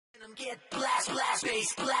Get blast, blast,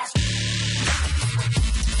 bass, blast.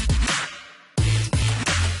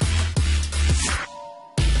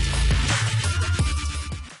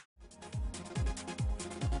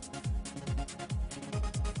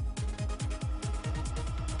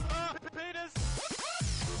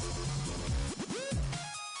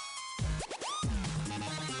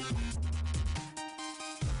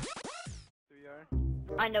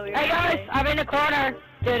 I know you're. Hey guys, I'm in the corner.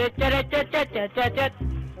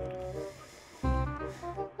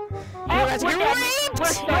 Oh, that's we're raped! We're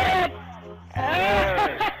started.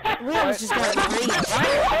 We almost just got raped.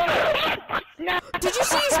 Did you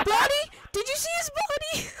see his body? Did you see his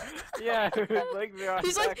body? Yeah, like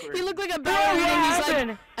He's like, backwards. he looked like a ballerina. He's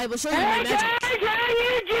like, I will show you my magic. How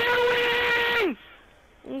you doing?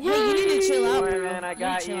 Hey, you need to chill out, Boy, bro. man, I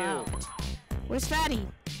got chill you. out. Where's Fatty?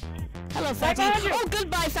 Hello, Fatty. Oh,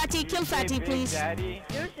 goodbye, Fatty. Kill Fatty, Big please. Daddy.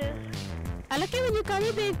 I like it when you call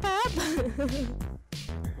me Big Pop.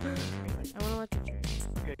 I wanna watch you.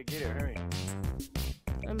 Okay, get it, hurry.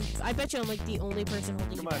 I bet you I'm like the only person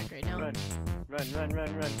holding Come you on, back right now. run,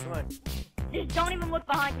 come on. Just don't even look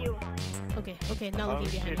behind you. Okay, not looking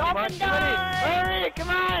behind shit, me. Stop and die! Hurry, come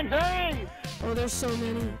on, hurry! Oh, there's so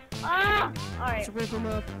many. Ah! Alright. Let's rip them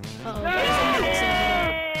up. Uh-oh,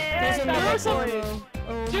 There's there's a max ammo.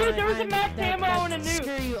 Oh Dude, there was a my, max ammo and a nuke.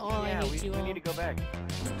 Screw you all, Yeah, I hate you we all. need to go back.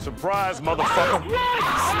 Surprise, motherfucker!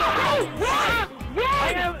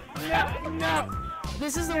 No!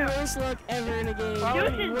 This is the worst luck ever in a game.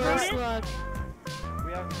 Dude, Worst luck.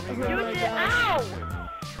 We have to Oh go my Dude, gosh. ow!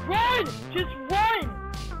 Run! Just run!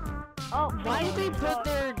 Oh, Why did they put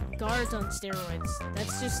their guards on steroids?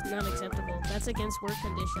 That's just not acceptable. That's against work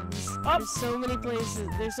conditions. There's so many places.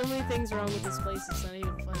 There's so many things wrong with this place. It's not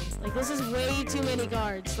even funny. Like, this is way too many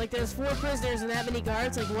guards. Like, there's 4 prisoners and that many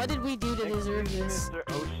guards. Like, what did we do to deserve this? Mr.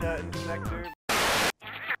 OSHA inspector.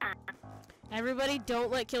 Everybody,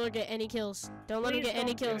 don't let Killer get any kills. Don't let him Please get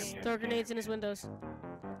any don't kills. do it. Throw grenades in his windows.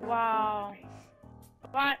 Wow.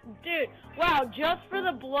 But, dude, wow, just for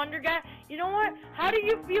the blunder guy. You know what? How do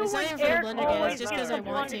you feel It's not when even for the Eric blunder guy, always it's just gets 'cause the I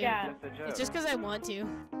want blunder to. guy? That's a joke. It's just because I want to.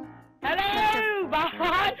 Hello,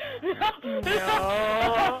 bye.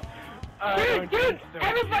 No. Dude,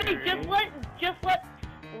 everybody, just let,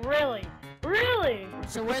 really.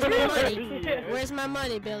 So where's my money? Where's my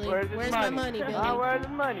money, Billy? Where's my money, Billy? Where's the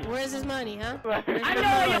money? Where's his money, huh? Where's I my know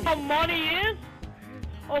money? what money is.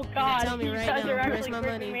 Oh God, Tell me you right guys now, are where's actually my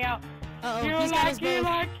freaking money? me out. Uh-oh, You he's got us both.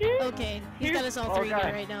 like it? Okay, he's got us all 3 Okay.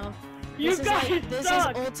 here right now. You This is guys like, this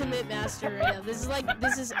suck. is ultimate master right now.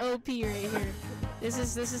 This is OP right here. This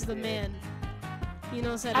is the man. He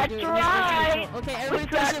knows how to do it. He's tried. ultimate pro. Okay, everybody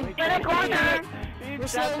push him. Get a corner. We're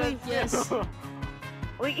slowly, yes.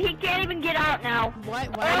 He can't even get out now. Why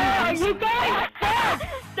Oh, are you you guys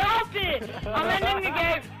stop it! I'm ending the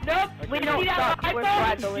game. Nope. We You don't see that stop. light We're bulb?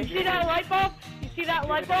 gradually. You see that light bulb? You see that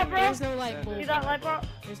light bulb, bro? There's no light bulb. See that light bulb?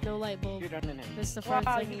 There's no light bulb. You're running in. That's the first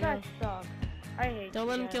Wow, thing you you guys know. suck. I hate Don't you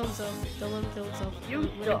let him guys. kill himself. Don't let him kill himself. You When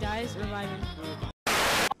he suck. dies, revive him.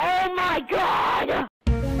 Oh my God!